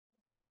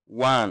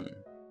1,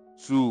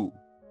 2,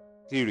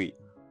 3.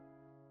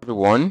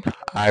 Everyone,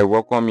 I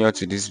welcome you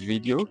to this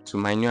video. To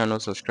my new and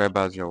old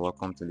subscribers, you're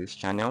welcome to this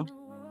channel.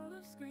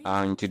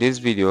 In today's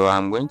video,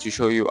 I'm going to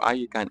show you how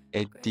you can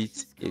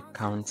edit a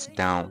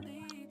countdown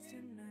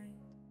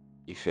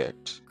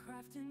effect.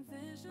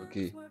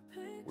 Okay,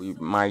 we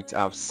might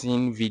have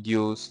seen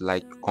videos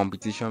like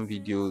competition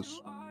videos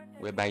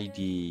whereby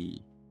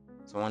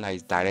someone that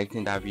is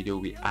directing that video,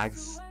 we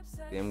ask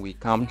them, we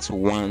count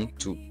 1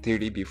 to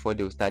 3 before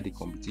they'll start the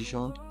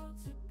competition.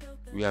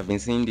 We have been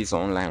seeing this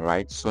online,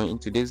 right? So in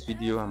today's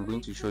video, I'm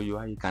going to show you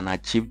how you can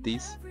achieve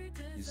this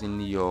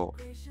using your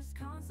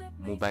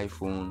mobile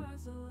phone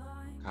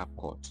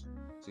CapCut.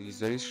 So it's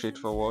very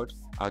straightforward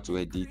how to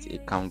edit a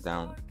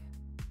countdown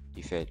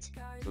effect.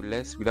 So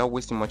without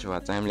wasting much of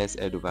our time, let's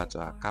head over to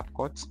our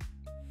CapCut.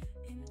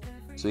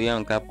 So here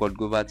on CapCut,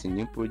 go over to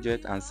new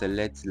project and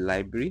select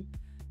library.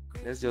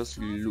 Let's just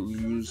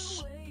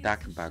use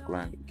dark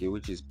background, okay,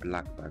 which is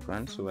black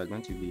background. So we're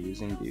going to be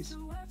using this.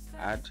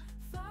 Add.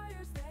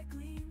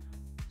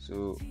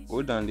 So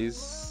hold on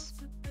this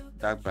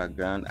dark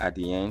background at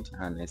the end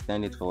and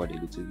extend it forward a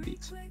little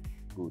bit.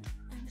 Good.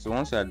 So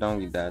once you are done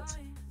with that,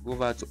 go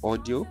over to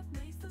audio.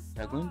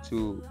 You are going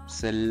to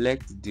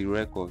select the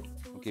record.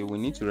 Okay, we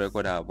need to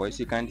record our voice.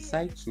 You can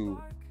decide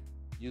to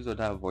use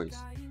other voice,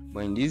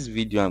 but in this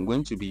video I'm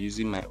going to be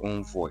using my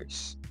own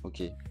voice.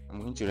 Okay,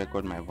 I'm going to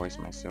record my voice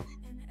myself.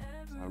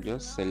 I'll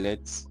just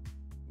select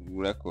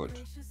record.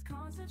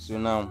 So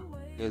now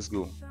let's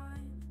go.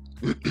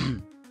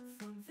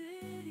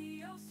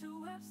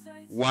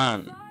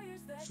 1,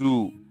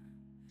 2,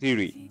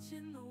 3.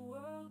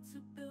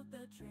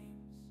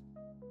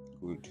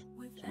 Good.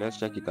 So let's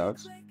check it out.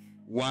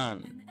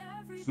 1,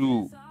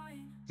 2,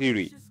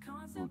 3.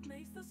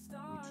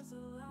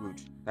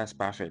 Good. That's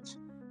perfect.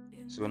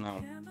 So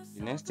now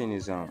the next thing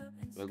is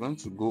we're going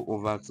to go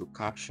over to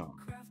caption.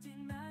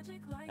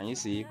 And you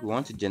see, we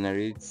want to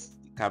generate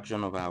the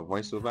caption of our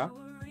voiceover.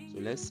 So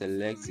let's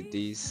select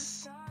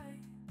this.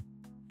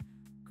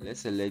 Let's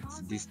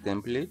select this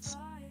template.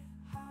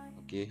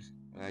 Okay,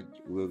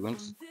 we're going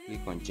to click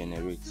on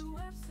generate. So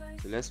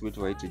let's wait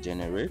for it to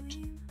generate.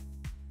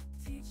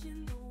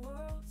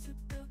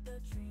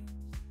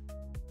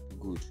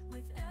 Good.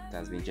 It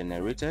has been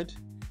generated.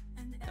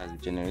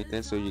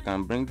 So you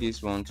can bring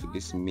this one to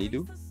this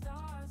middle.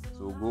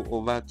 So go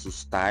over to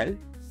style,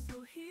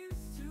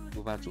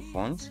 go over to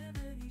font.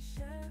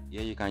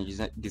 Here you can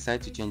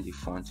decide to change the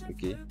font.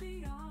 Okay,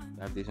 you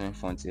have different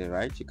fonts here,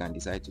 right? You can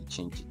decide to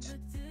change it.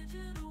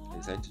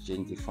 Decide to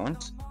change the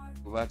font.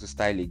 Over to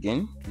style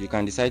again. You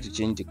can decide to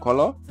change the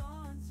color.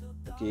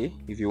 Okay,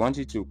 if you want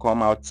it to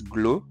come out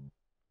glow,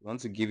 you want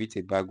to give it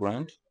a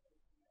background,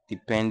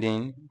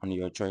 depending on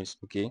your choice.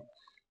 Okay,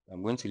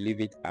 I'm going to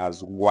leave it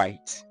as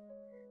white.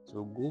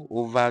 So go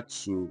over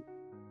to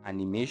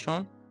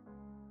animation.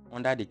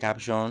 Under the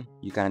caption,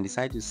 you can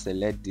decide to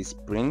select the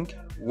spring.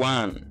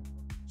 1,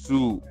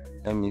 2.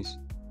 Let me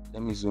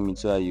zoom it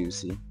so you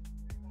see.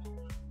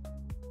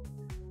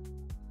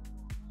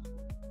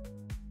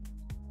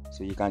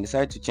 So you can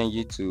decide to change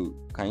it to,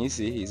 can you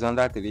see it's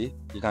under 3?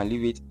 You can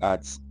leave it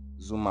at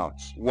zoom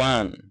out.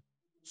 1,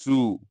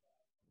 2,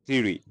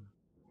 3.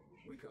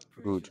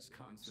 Good.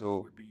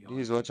 So this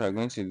is what you are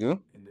going to do.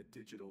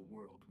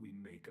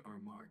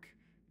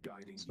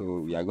 So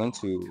we are going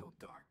to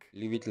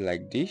leave it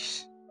like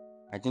this.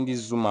 I think this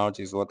zoom out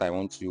is what I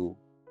want to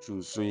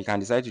choose. So you can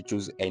decide to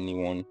choose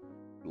anyone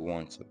you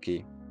want.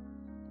 Okay,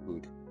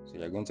 good. So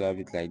you're going to have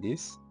it like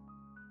this.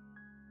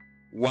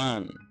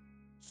 1,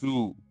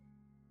 2,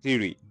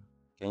 3.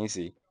 Can you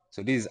see?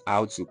 So this is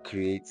how to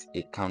create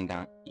a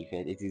countdown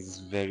effect. It is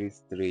very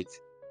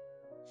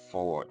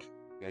straightforward,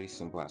 very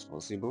simple as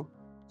possible.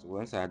 So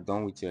once you are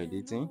done with your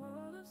editing,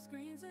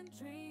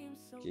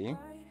 okay,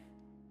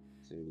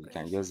 so you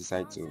can just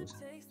decide to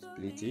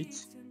split it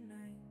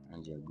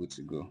and you're good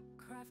to go.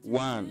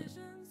 1,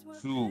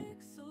 2,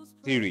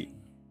 3.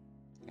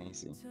 Can you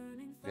see?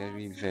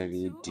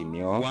 Very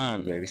demure,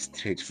 1, very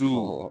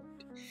straightforward.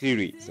 2,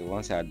 3. So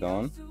once you are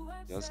done,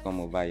 just come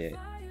over here,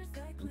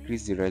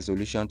 increase the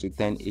resolution to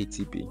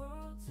 1080p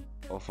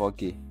or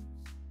 4K.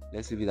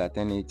 Let's leave it at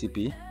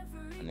 1080p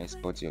and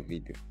export your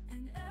video.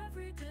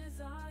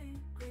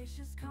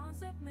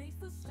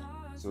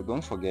 So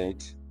don't forget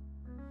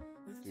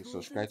to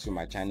subscribe to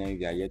my channel if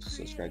you are yet to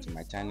subscribe to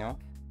my channel,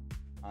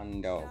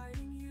 and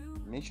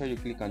make sure you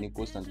click on the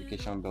post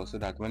notification bell so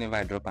that whenever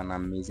I drop an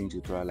amazing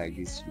tutorial like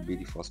this, you'll be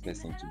the first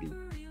person to be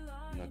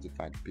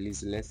notified.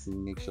 Please, let's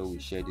make sure we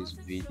share this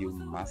video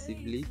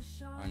massively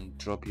and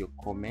drop your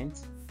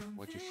comments,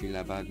 what you feel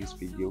about this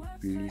video.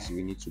 Please,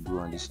 we need to grow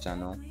on this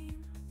channel.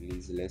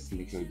 Please, let's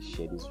make sure you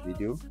share this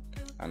video,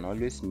 and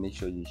always make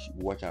sure you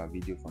watch our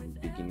video from the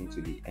beginning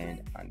to the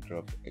end and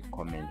drop a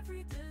comment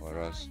for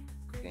us.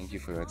 Thank you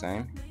for your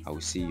time. I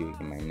will see you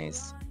in my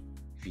next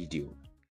video.